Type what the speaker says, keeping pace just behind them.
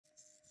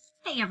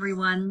Hey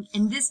everyone!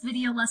 In this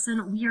video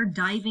lesson, we are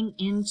diving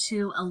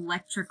into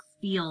electric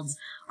fields,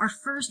 our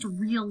first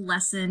real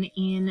lesson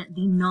in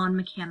the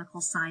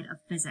non-mechanical side of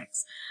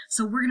physics.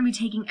 So we're going to be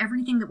taking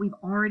everything that we've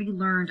already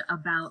learned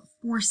about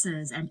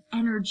forces and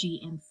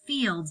energy and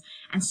fields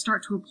and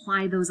start to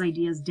apply those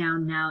ideas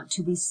down now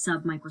to the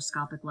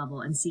submicroscopic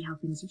level and see how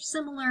things are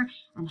similar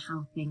and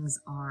how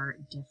things are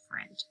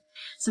different.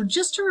 So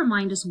just to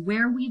remind us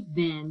where we've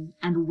been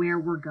and where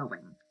we're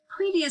going.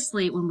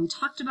 Previously, when we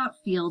talked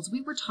about fields,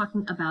 we were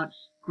talking about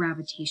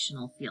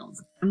gravitational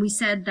fields. And we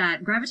said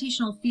that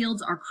gravitational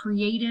fields are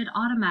created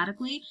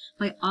automatically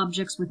by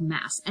objects with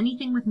mass.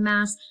 Anything with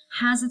mass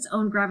has its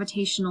own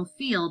gravitational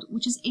field,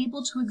 which is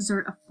able to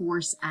exert a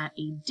force at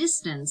a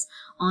distance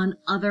on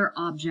other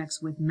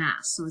objects with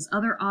mass. So as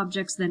other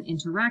objects then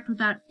interact with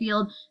that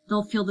field,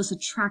 they'll feel this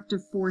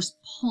attractive force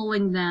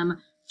pulling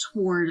them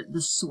toward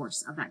the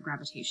source of that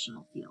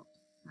gravitational field.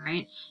 All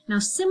right. Now,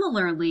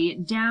 similarly,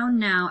 down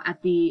now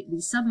at the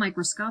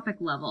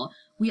submicroscopic level,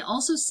 we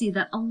also see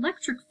that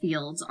electric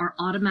fields are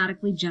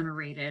automatically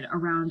generated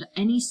around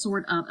any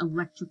sort of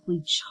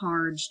electrically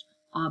charged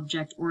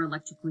object or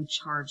electrically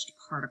charged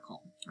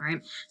particle. All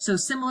right. So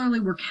similarly,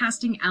 we're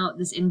casting out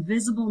this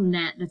invisible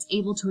net that's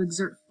able to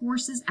exert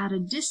forces at a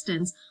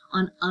distance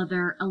on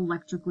other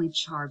electrically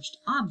charged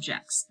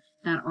objects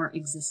that are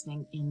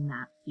existing in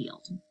that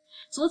field.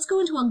 So let's go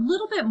into a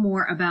little bit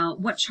more about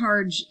what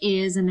charge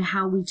is and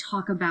how we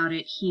talk about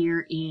it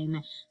here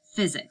in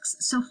physics.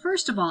 So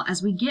first of all,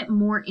 as we get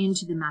more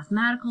into the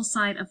mathematical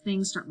side of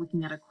things, start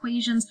looking at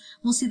equations,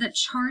 we'll see that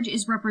charge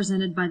is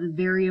represented by the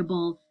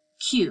variable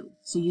Q.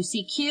 So you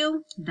see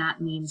Q, that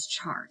means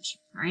charge,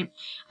 right?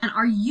 And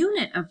our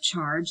unit of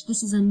charge,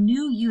 this is a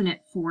new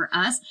unit for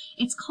us.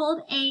 It's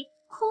called a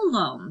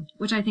coulomb,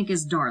 which I think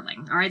is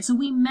darling. All right, so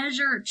we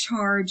measure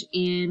charge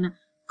in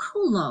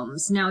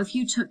coulombs. Now, if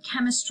you took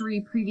chemistry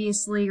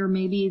previously, or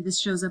maybe this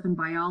shows up in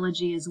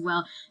biology as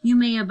well, you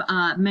may have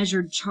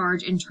measured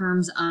charge in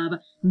terms of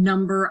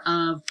number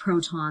of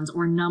protons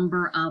or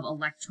number of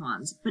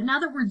electrons. But now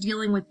that we're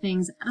dealing with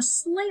things at a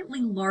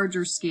slightly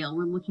larger scale,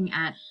 we're looking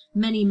at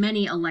many,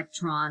 many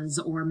electrons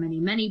or many,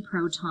 many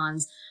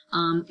protons,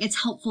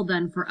 it's helpful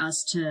then for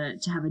us to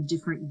have a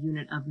different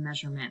unit of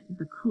measurement,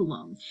 the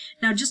coulomb.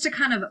 Now, just to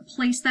kind of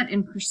place that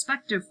in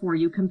perspective for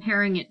you,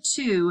 comparing it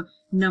to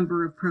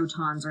number of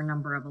protons or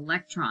number of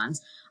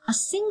electrons, a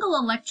single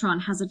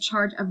electron has a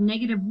charge of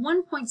negative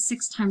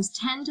 1.6 times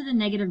 10 to the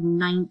negative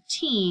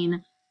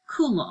 19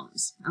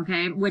 coulombs,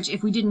 okay, which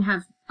if we didn't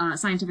have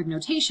scientific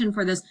notation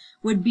for this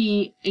would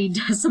be a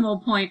decimal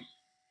point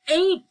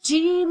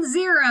 18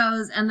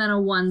 zeros and then a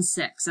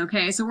 1/6,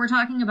 okay? So we're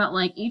talking about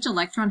like each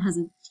electron has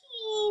a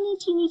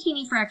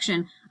teeny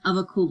fraction of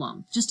a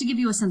coulomb, just to give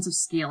you a sense of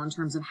scale in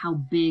terms of how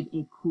big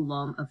a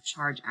coulomb of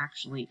charge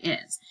actually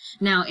is.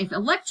 Now, if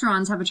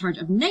electrons have a charge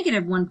of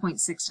negative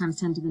 1.6 times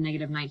 10 to the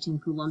negative 19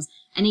 coulombs,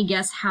 any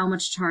guess how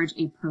much charge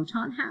a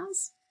proton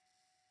has?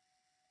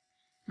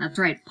 That's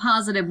right,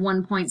 positive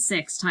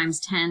 1.6 times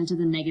 10 to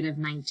the negative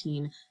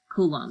 19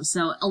 coulombs.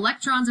 So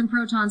electrons and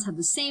protons have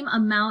the same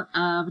amount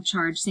of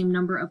charge, same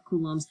number of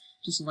coulombs,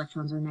 just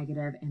electrons are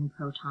negative and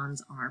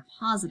protons are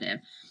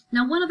positive.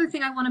 Now, one other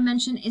thing I want to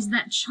mention is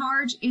that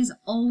charge is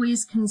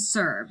always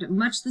conserved,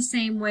 much the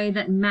same way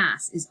that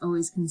mass is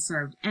always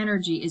conserved,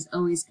 energy is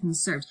always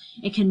conserved.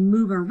 It can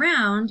move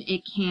around,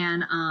 it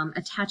can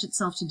attach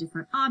itself to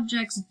different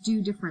objects,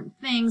 do different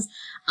things,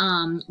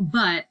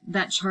 but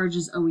that charge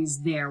is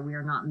always there. We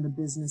are not in the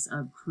business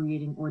of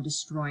creating or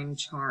destroying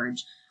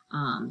charge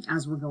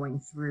as we're going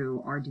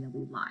through our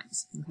daily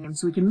lives. Okay,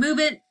 so we can move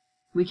it,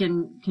 we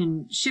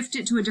can shift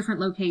it to a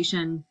different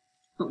location,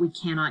 but we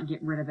cannot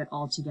get rid of it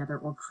altogether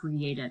or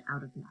create it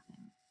out of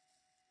nothing.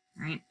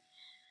 All right.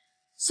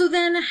 So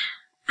then,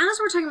 as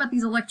we're talking about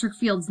these electric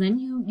fields, then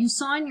you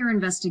saw in your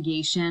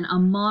investigation a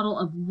model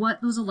of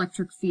what those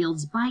electric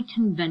fields by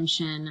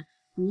convention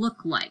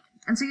look like.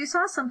 And so you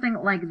saw something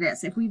like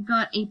this. If we've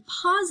got a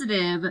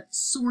positive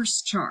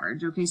source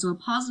charge, okay, so a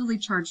positively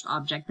charged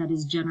object that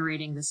is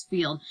generating this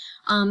field,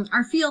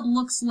 our field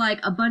looks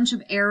like a bunch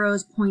of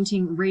arrows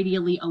pointing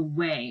radially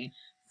away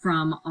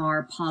from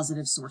our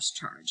positive source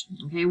charge,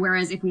 okay?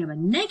 Whereas if we have a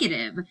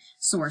negative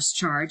source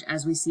charge,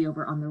 as we see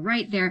over on the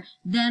right there,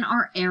 then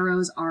our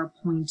arrows are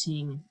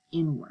pointing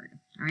inward,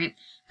 all right?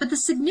 But the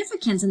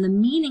significance and the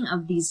meaning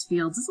of these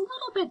fields is a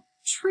little bit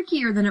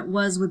trickier than it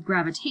was with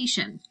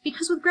gravitation,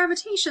 because with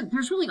gravitation,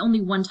 there's really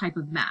only one type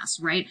of mass,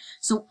 right?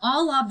 So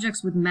all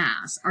objects with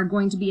mass are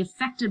going to be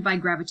affected by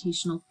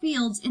gravitational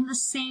fields in the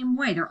same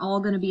way. They're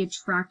all going to be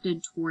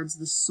attracted towards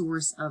the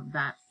source of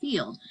that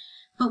field.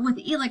 But with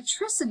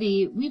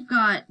electricity, we've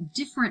got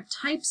different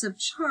types of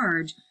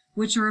charge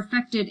which are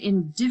affected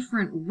in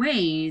different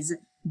ways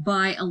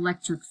by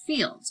electric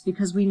fields,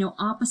 because we know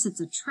opposites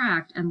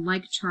attract and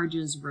like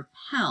charges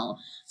repel.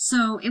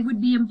 So it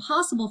would be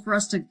impossible for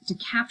us to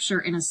capture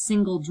in a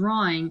single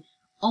drawing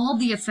all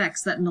the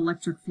effects that an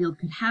electric field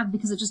could have,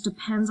 because it just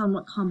depends on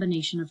what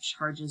combination of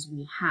charges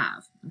we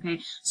have, okay?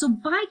 So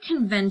by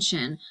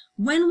convention,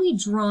 when we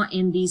draw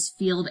in these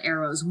field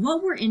arrows,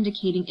 what we're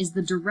indicating is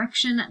the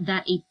direction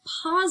that a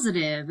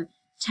positive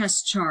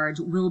test charge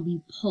will be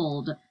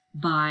pulled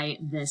by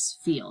this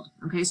field,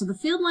 okay? So the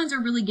field lines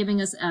are really giving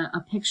us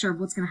a picture of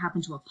what's going to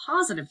happen to a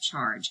positive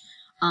charge,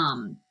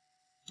 and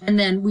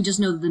then we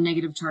just know that the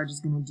negative charge is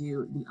going to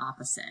do the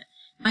opposite.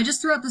 I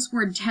just threw out this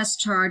word test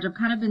charge. I've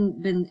kind of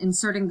been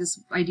inserting this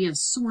idea of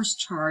source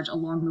charge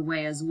along the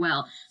way as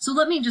well. So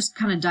let me just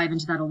kind of dive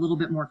into that a little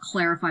bit more,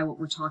 clarify what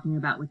we're talking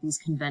about with these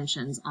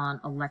conventions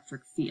on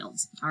electric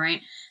fields. All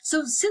right.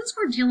 So since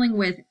we're dealing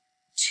with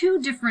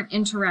two different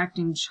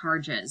interacting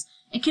charges,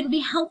 it can be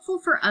helpful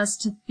for us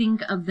to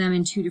think of them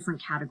in two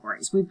different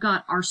categories. We've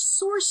got our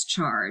source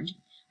charge,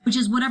 which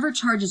is whatever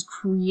charge is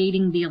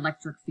creating the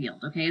electric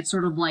field. Okay. It's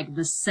sort of like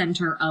the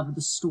center of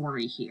the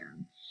story here.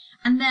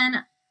 And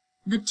then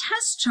the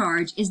test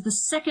charge is the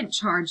second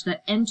charge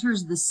that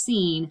enters the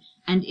scene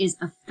and is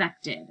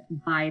affected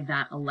by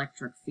that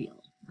electric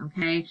field,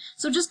 okay?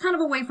 So just kind of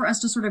a way for us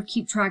to sort of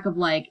keep track of,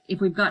 like, if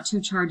we've got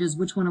two charges,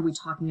 which one are we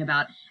talking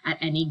about at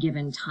any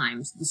given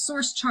time? So the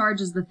source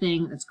charge is the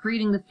thing that's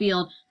creating the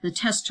field. The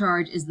test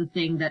charge is the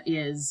thing that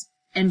is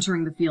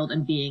entering the field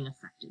and being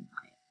affected by it.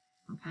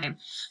 Okay,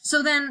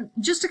 so then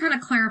just to kind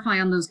of clarify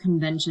on those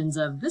conventions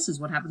of this is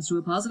what happens to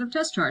a positive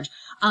test charge.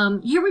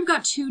 Here we've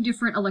got two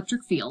different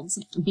electric fields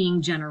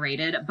being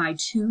generated by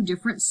two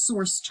different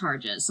source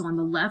charges. So on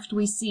the left,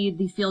 we see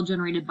the field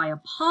generated by a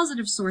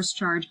positive source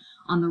charge.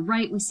 On the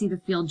right, we see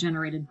the field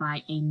generated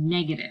by a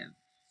negative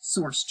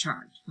source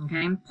charge.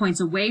 Okay,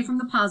 points away from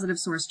the positive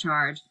source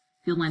charge.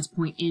 Field lines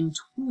point in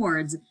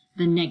towards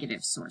the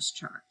negative source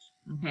charge.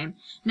 Okay,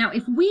 now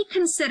if we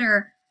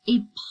consider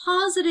a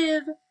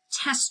positive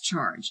test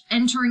charge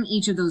entering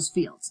each of those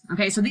fields.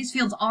 Okay, so these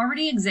fields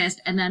already exist,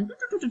 and then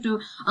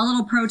a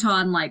little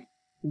proton like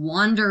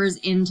wanders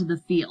into the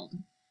field.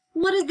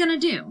 What is it going to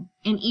do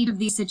in each of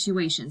these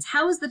situations?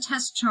 How is the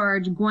test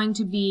charge going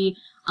to be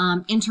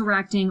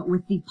interacting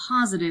with the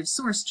positive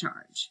source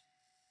charge?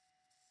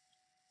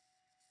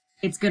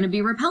 It's going to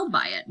be repelled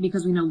by it,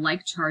 because we know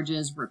like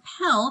charges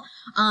repel,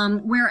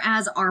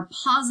 whereas our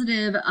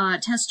positive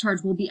test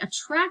charge will be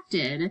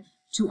attracted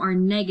to our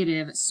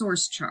negative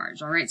source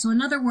charge. All right. So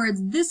in other words,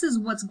 this is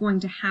what's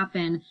going to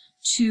happen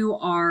to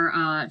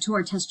our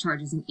test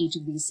charges in each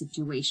of these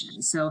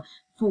situations. So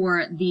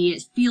for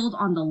the field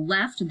on the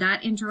left,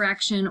 that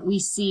interaction, we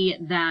see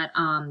that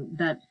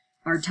that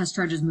our test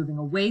charge is moving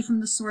away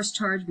from the source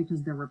charge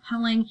because they're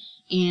repelling.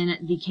 In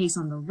the case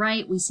on the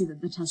right, we see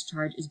that the test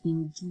charge is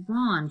being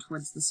drawn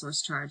towards the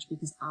source charge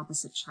because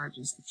opposite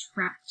charges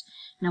attract.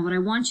 Now, what I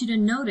want you to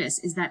notice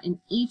is that in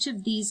each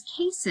of these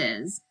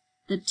cases,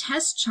 the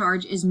test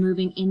charge is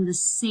moving in the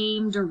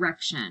same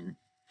direction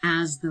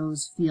as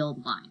those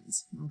field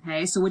lines,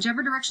 okay? So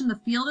whichever direction the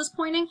field is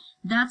pointing,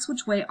 that's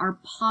which way our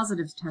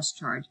positive test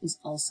charge is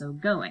also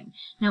going.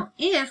 Now,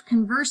 if,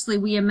 conversely,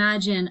 we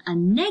imagine a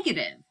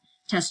negative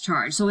test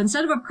charge, so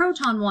instead of a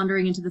proton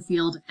wandering into the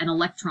field, an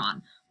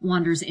electron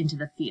wanders into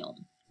the field.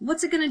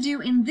 What's it going to do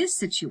in this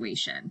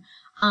situation?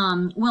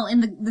 Well,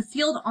 in the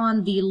field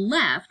on the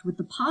left with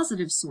the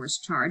positive source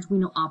charge, we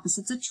know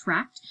opposites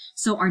attract.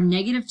 So our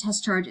negative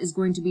test charge is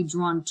going to be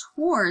drawn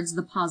towards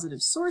the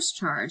positive source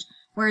charge.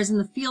 Whereas in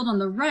the field on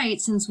the right,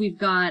 since we've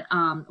got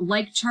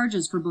like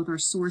charges for both our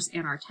source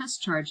and our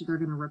test charge, they're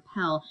going to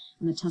repel,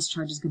 and the test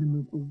charge is going to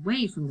move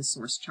away from the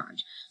source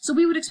charge. So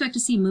we would expect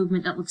to see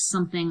movement that looks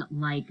something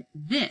like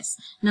this.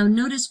 Now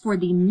notice for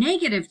the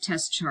negative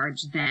test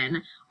charge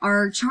then,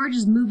 our charge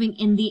is moving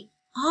in the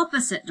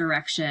opposite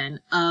direction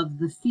of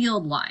the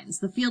field lines.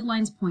 The field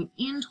lines point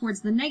in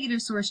towards the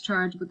negative source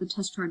charge, but the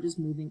test charge is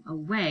moving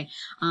away.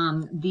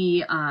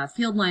 The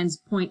field lines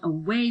point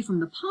away from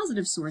the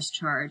positive source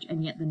charge,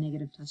 and yet the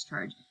negative test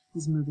charge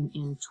is moving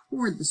in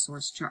toward the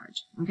source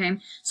charge. Okay,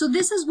 so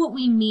this is what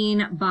we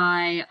mean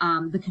by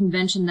the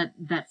convention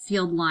that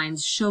field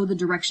lines show the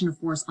direction of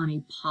force on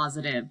a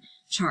positive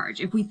charge.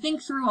 If we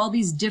think through all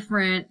these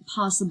different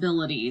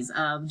possibilities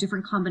of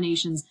different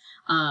combinations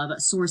of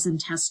source and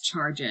test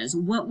charges,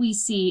 what we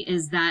see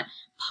is that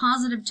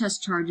positive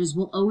test charges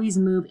will always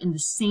move in the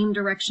same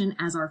direction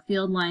as our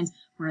field lines,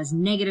 whereas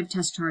negative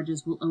test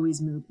charges will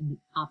always move in the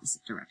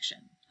opposite direction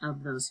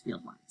of those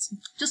field lines.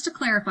 Just to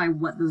clarify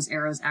what those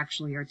arrows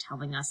actually are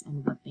telling us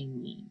and what they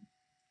mean.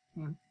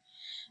 Okay.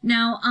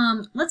 Now,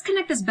 let's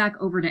connect this back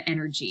over to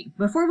energy.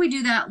 Before we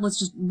do that, let's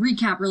just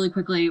recap really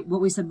quickly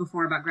what we said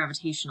before about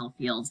gravitational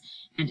fields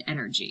and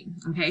energy.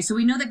 Okay, so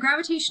we know that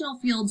gravitational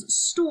fields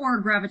store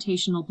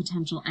gravitational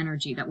potential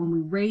energy, that when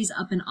we raise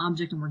up an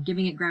object and we're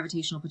giving it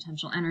gravitational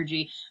potential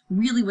energy,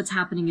 really what's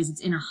happening is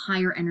it's in a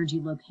higher energy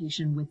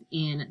location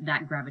within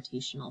that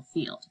gravitational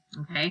field.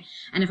 Okay,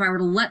 and if I were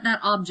to let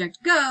that object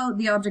go,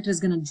 the object is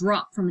going to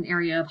drop from an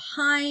area of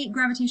high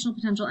gravitational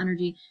potential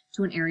energy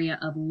to an area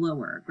of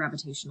lower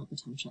gravitational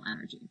potential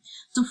energy.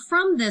 So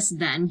from this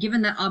then,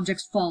 given that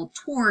objects fall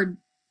toward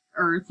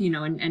Earth, you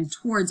know, and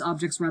towards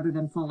objects rather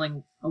than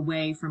falling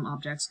away from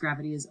objects.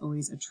 Gravity is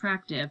always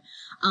attractive.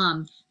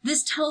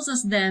 This tells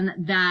us then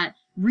that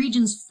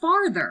regions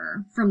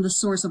farther from the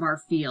source of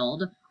our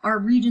field are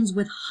regions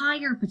with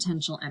higher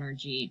potential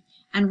energy,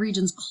 and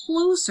regions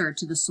closer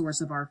to the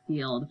source of our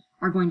field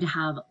are going to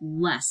have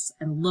less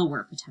and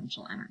lower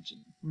potential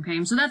energy.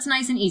 Okay, so that's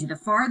nice and easy. The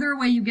farther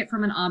away you get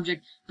from an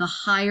object, the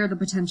higher the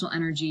potential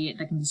energy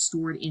that can be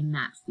stored in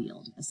that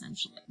field,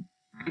 essentially.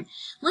 All right.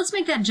 Let's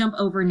make that jump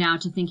over now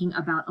to thinking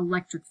about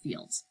electric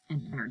fields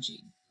and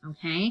energy.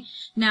 Okay,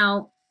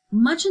 now,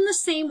 much in the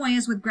same way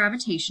as with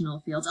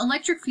gravitational fields,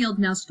 electric fields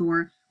now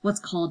store what's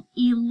called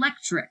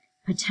electric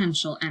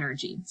potential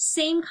energy.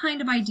 Same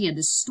kind of idea,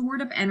 this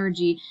stored up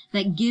energy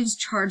that gives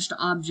charged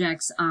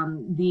objects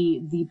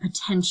the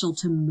potential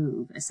to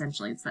move,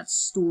 essentially. It's that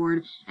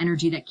stored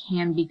energy that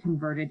can be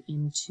converted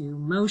into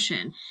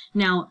motion.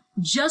 Now,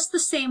 just the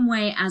same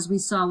way as we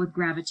saw with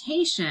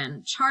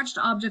gravitation, charged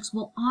objects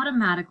will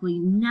automatically,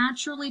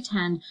 naturally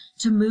tend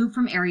to move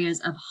from areas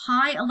of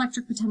high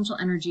electric potential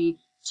energy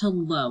to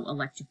low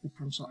electric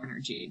potential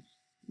energy.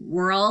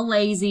 We're all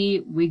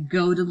lazy, we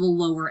go to the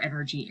lower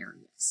energy areas.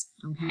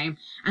 Okay,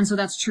 and so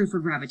that's true for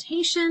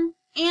gravitation,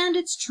 and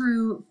it's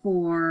true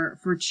for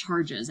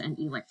charges and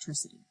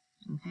electricity.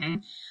 Okay,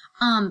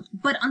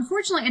 but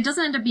unfortunately, it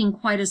doesn't end up being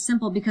quite as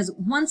simple because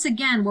once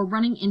again, we're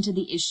running into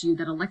the issue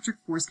that electric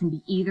force can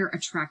be either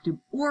attractive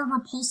or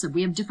repulsive.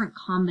 We have different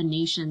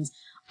combinations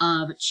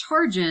of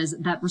charges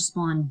that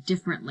respond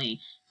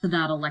differently to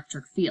that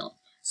electric field.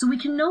 So we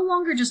can no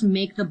longer just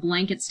make the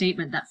blanket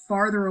statement that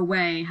farther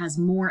away has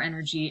more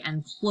energy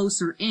and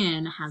closer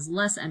in has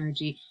less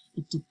energy.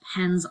 It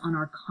depends on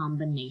our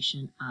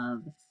combination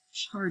of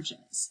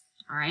charges.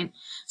 All right.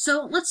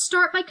 So let's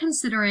start by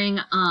considering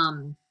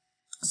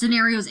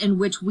scenarios in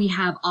which we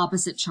have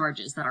opposite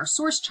charges, that our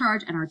source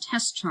charge and our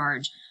test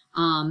charge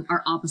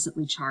are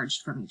oppositely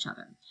charged from each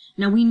other.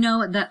 Now we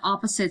know that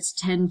opposites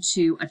tend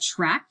to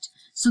attract,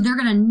 so they're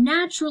going to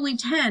naturally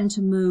tend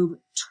to move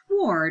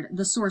toward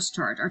the source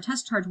charge. Our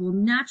test charge will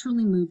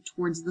naturally move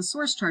towards the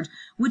source charge,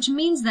 which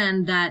means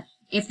then that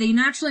if they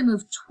naturally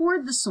move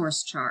toward the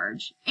source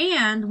charge,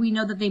 and we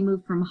know that they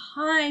move from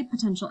high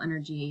potential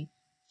energy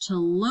to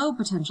low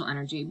potential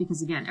energy,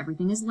 because again,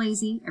 everything is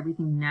lazy,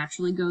 everything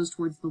naturally goes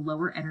towards the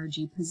lower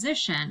energy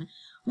position,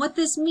 what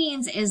this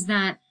means is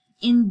that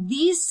in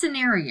these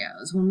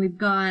scenarios, when we've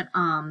got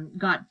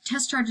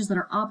test charges that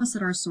are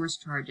opposite our source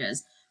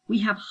charges, we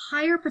have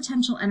higher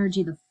potential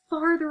energy the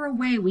farther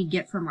away we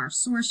get from our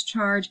source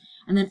charge,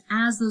 and then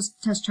as those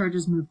test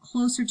charges move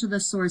closer to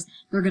the source,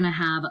 they're going to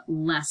have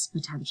less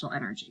potential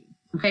energy.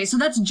 Okay, so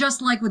that's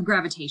just like with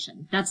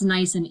gravitation. That's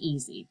nice and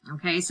easy.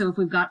 Okay, so if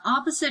we've got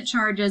opposite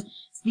charges,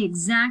 it's the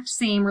exact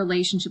same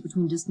relationship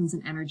between distance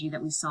and energy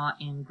that we saw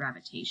in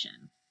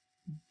gravitation.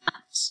 But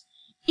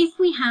if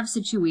we have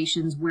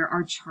situations where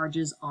our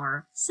charges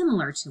are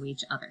similar to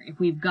each other, if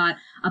we've got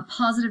a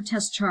positive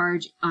test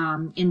charge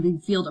in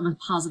the field of a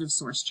positive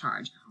source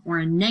charge, or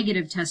a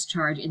negative test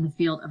charge in the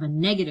field of a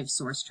negative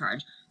source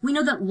charge, we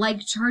know that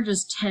like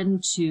charges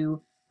tend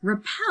to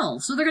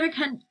repel. So they're going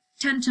to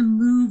tend to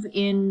move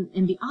in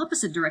the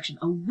opposite direction,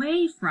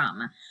 away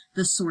from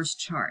the source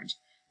charge.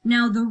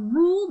 Now, the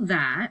rule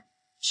that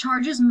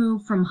charges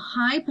move from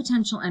high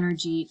potential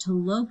energy to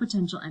low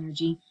potential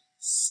energy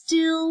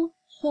still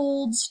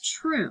holds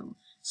true.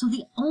 So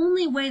the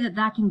only way that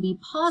that can be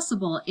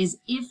possible is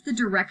if the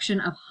direction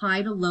of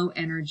high to low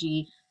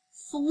energy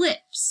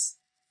flips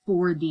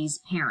for these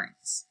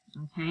pairings.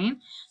 Okay,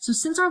 so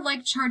since our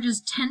like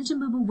charges tend to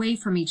move away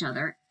from each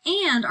other,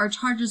 and our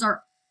charges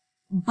are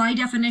by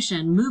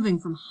definition moving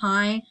from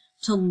high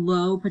to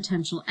low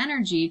potential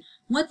energy,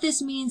 what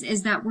this means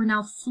is that we're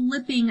now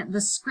flipping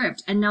the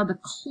script, and now the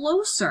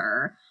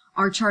closer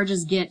our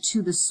charges get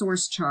to the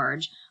source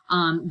charge,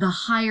 the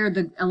higher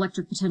the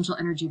electric potential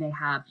energy they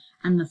have,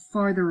 and the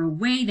farther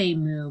away they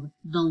move,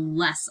 the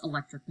less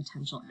electric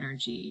potential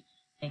energy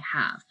they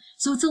have.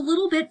 So it's a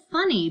little bit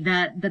funny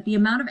that the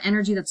amount of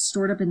energy that's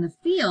stored up in the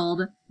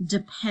field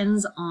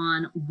depends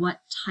on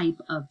what type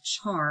of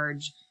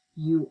charge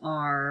you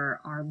are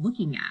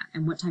looking at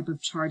and what type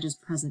of charge is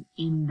present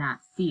in that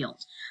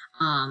field.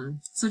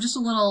 So just a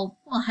little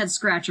head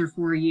scratcher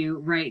for you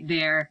right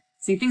there.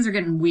 See, things are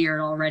getting weird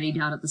already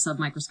down at the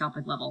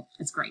submicroscopic level.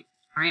 It's great.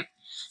 All right.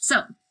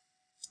 So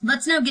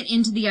let's now get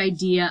into the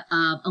idea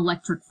of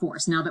electric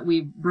force. Now that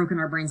we've broken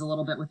our brains a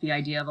little bit with the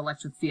idea of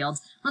electric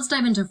fields, let's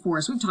dive into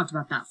force. We've talked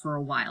about that for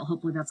a while.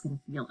 Hopefully that's going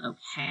to feel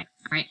okay.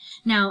 All right.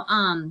 Now,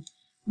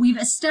 we've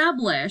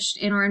established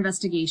in our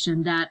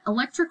investigation that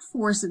electric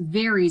force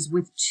varies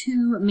with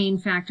two main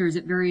factors.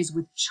 It varies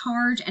with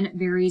charge and it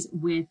varies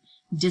with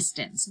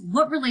distance.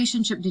 What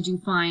relationship did you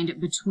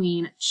find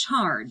between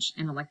charge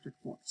and electric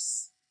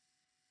force?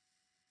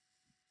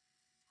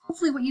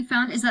 Hopefully what you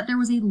found is that there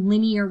was a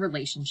linear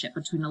relationship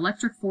between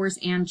electric force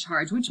and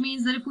charge, which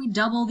means that if we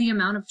double the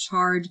amount of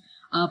charge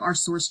of our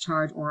source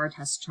charge or our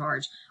test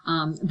charge,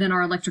 then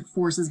our electric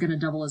force is going to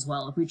double as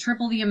well. If we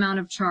triple the amount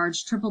of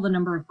charge, triple the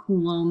number of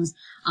coulombs,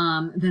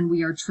 then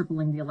we are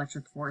tripling the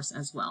electric force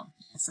as well,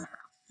 etc.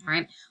 All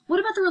right. What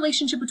about the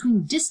relationship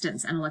between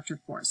distance and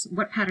electric force?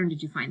 What pattern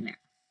did you find there?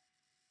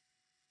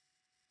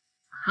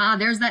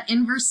 There's that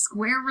inverse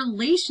square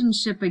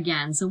relationship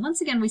again. So once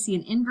again, we see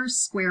an inverse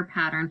square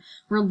pattern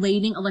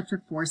relating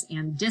electric force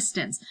and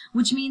distance,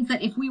 which means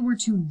that if we were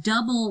to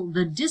double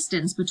the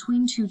distance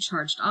between two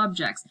charged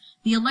objects,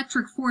 the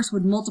electric force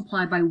would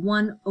multiply by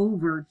 1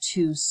 over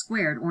 2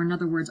 squared, or in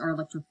other words, our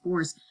electric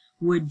force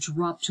would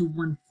drop to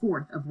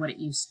 1/4 of what it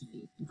used to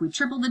be. If we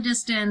triple the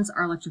distance,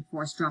 our electric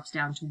force drops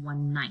down to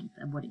 1/9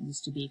 of what it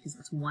used to be, because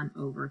it's 1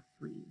 over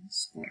 3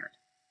 squared.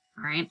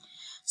 All right.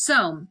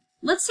 So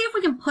let's see if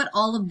we can put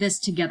all of this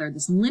together,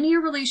 this linear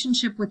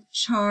relationship with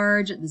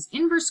charge, this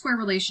inverse square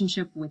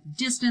relationship with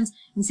distance,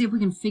 and see if we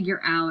can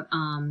figure out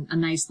a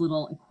nice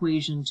little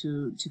equation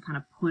to kind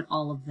of put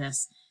all of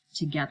this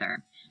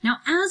together. Now,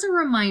 as a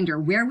reminder,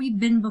 where we've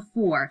been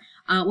before,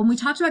 when we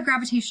talked about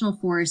gravitational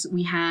force,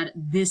 we had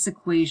this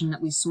equation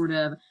that we sort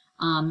of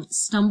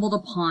stumbled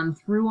upon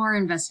through our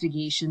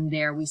investigation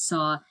there. We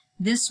saw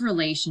this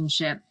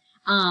relationship.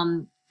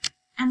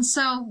 And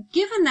so,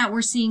 given that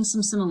we're seeing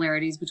some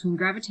similarities between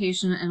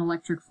gravitation and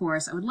electric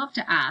force, I would love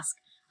to ask,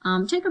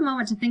 take a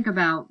moment to think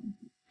about,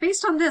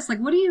 based on this, like,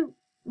 what do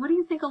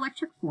you think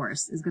electric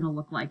force is going to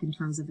look like in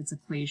terms of its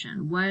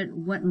equation?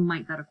 What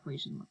might that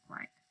equation look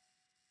like?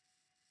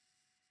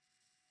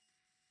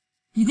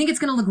 Do you think it's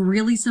going to look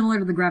really similar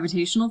to the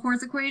gravitational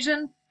force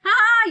equation?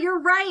 You're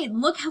right.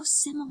 Look how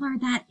similar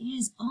that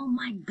is. Oh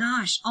my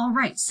gosh. All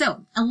right.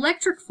 So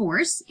electric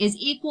force is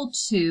equal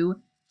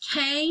to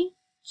K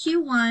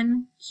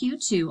Q1,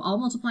 Q2, all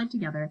multiplied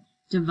together,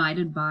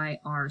 divided by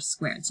R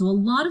squared. So a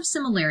lot of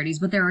similarities,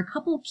 but there are a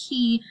couple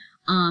key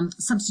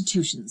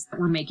substitutions that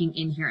we're making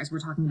in here as we're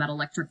talking about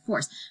electric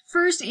force.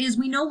 First is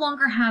we no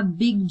longer have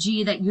big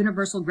G, that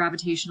universal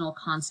gravitational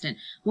constant.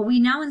 What we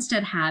now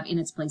instead have in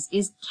its place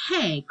is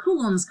K,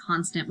 Coulomb's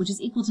constant, which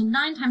is equal to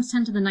 9 times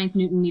 10 to the 9th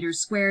Newton meters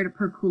squared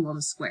per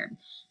Coulomb squared.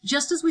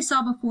 Just as we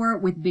saw before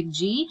with big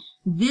G,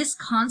 this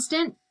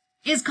constant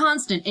is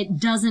constant. It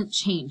doesn't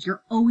change.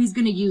 You're always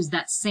going to use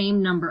that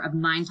same number of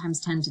 9 times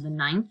 10 to the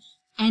 9th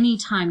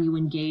anytime you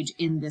engage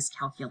in this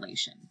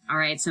calculation. All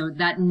right, so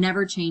that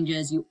never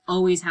changes. You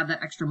always have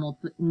that extra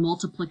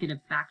multiplicative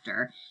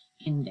factor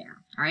in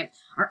there. All right,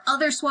 our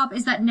other swap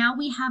is that now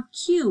we have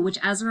Q, which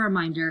as a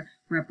reminder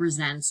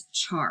represents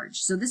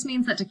charge. So this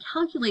means that to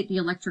calculate the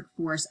electric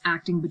force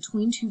acting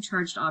between two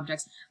charged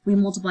objects, we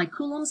multiply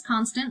Coulomb's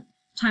constant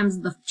times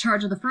the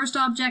charge of the first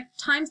object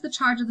times the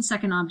charge of the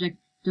second object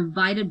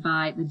divided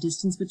by the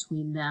distance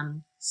between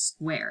them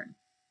squared.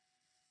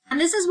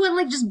 And this is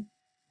what just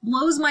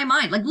blows my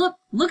mind. Like,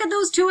 look at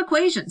those two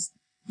equations.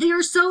 They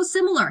are so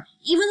similar,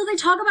 even though they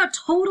talk about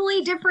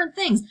totally different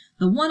things.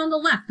 The one on the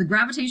left, the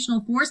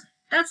gravitational force,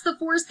 that's the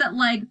force that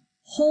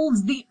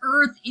holds the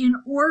Earth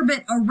in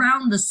orbit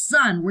around the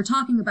sun. We're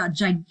talking about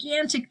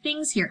gigantic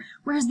things here.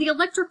 Whereas the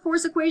electric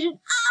force equation,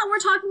 we're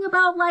talking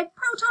about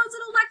protons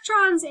and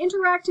electrons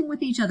interacting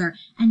with each other.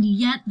 And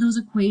yet those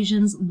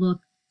equations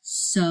look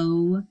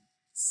so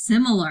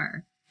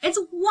similar. It's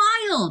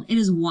wild. It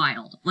is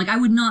wild. I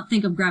would not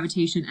think of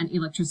gravitation and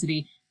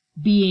electricity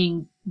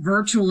being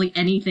virtually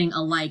anything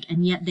alike,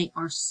 and yet they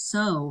are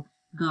so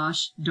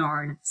gosh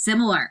darn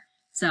similar.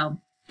 So,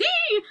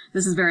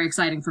 this is very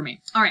exciting for me.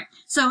 All right,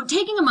 so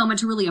taking a moment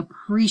to really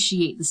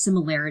appreciate the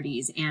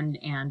similarities and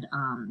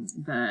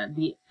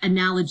the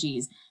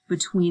analogies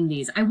between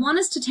these, I want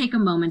us to take a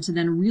moment to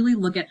then really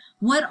look at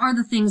what are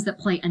the things that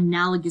play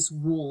analogous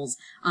roles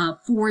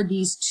for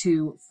these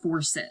two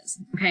forces.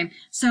 Okay,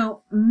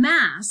 so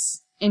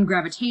mass in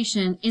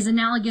gravitation is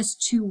analogous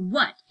to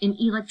what in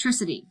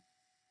electricity?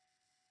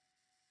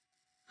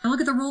 Now look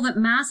at the role that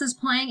mass is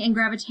playing in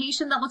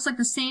gravitation. That looks like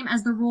the same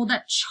as the role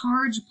that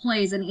charge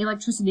plays in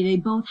electricity. They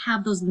both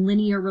have those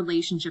linear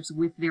relationships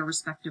with their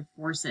respective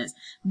forces.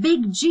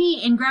 Big G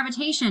in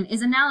gravitation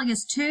is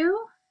analogous to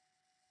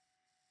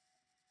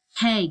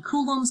K,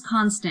 Coulomb's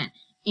constant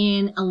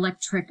in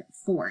electric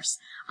force.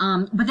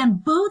 But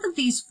then both of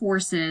these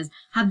forces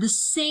have the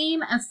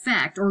same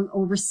effect or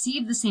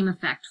receive the same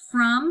effect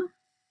from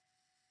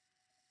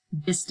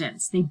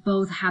distance. They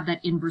both have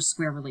that inverse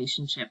square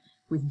relationship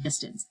with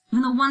distance.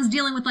 Even though one's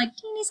dealing with teeny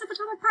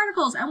subatomic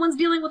particles and one's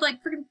dealing with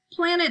freaking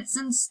planets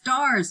and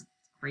stars.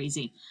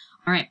 Crazy.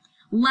 All right.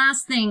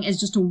 Last thing is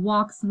just to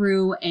walk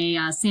through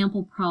a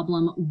sample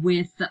problem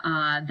with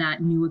that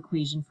new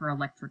equation for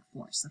electric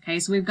force. Okay,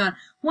 so we've got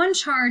one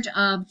charge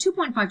of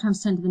 2.5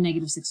 times 10 to the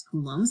negative 6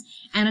 coulombs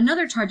and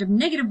another charge of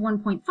negative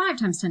 1.5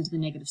 times 10 to the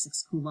negative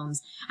 6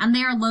 coulombs, and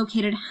they are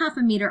located half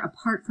a meter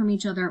apart from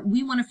each other.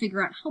 We want to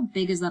figure out how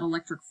big is that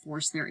electric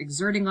force they're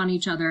exerting on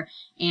each other,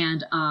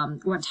 and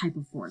what type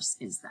of force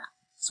is that.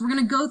 So we're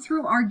going to go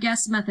through our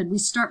guess method. We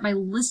start by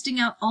listing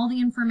out all the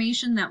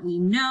information that we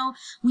know.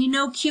 We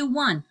know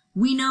Q1.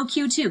 We know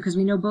Q2 because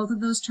we know both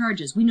of those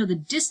charges. We know the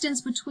distance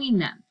between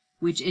them,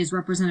 which is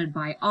represented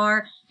by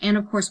R. And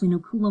of course, we know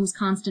Coulomb's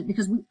constant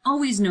because we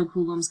always know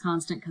Coulomb's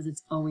constant because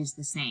it's always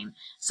the same.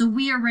 So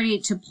we are ready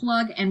to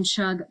plug and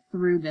chug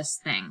through this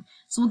thing.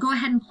 So we'll go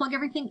ahead and plug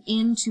everything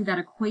into that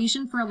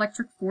equation for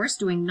electric force,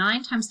 doing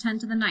 9 times 10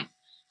 to the 9th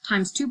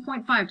times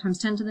 2.5 times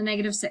 10 to the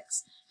negative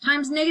 6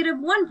 times negative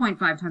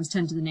 1.5 times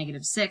 10 to the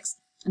negative 6,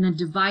 and then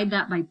divide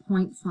that by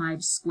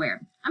 0.5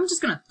 squared. I'm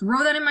just going to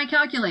throw that in my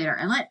calculator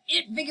and let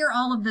it figure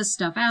all of this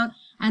stuff out.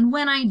 And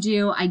when I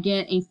do, I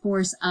get a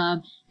force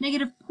of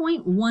negative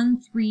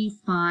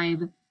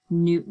 0.135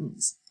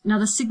 newtons. Now,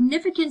 the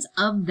significance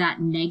of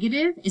that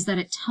negative is that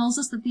it tells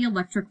us that the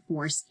electric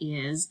force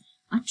is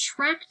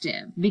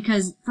attractive,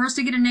 because for us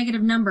to get a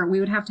negative number, we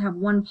would have to have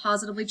one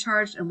positively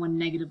charged and one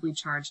negatively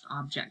charged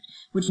object,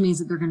 which means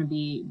that they're going to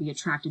be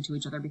attracted to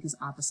each other because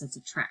opposites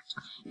attract.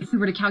 If we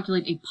were to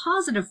calculate a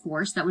positive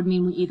force, that would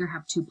mean we either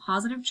have two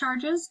positive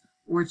charges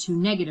or two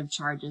negative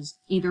charges.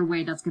 Either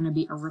way, that's going to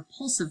be a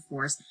repulsive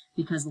force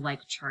because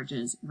like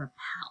charges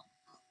repel.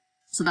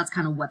 So that's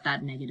kind of what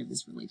that negative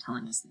is really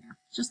telling us there,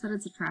 just that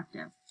it's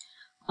attractive.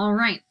 All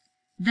right,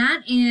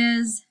 that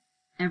is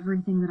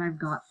everything that I've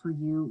got for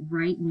you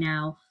right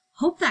now.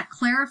 Hope that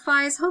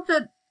clarifies, hope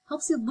that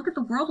helps you look at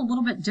the world a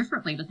little bit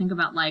differently, to think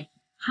about like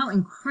how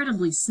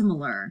incredibly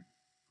similar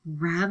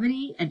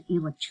gravity and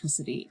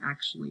electricity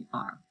actually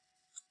are.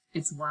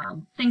 It's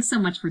wild. Thanks so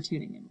much for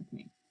tuning in with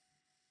me.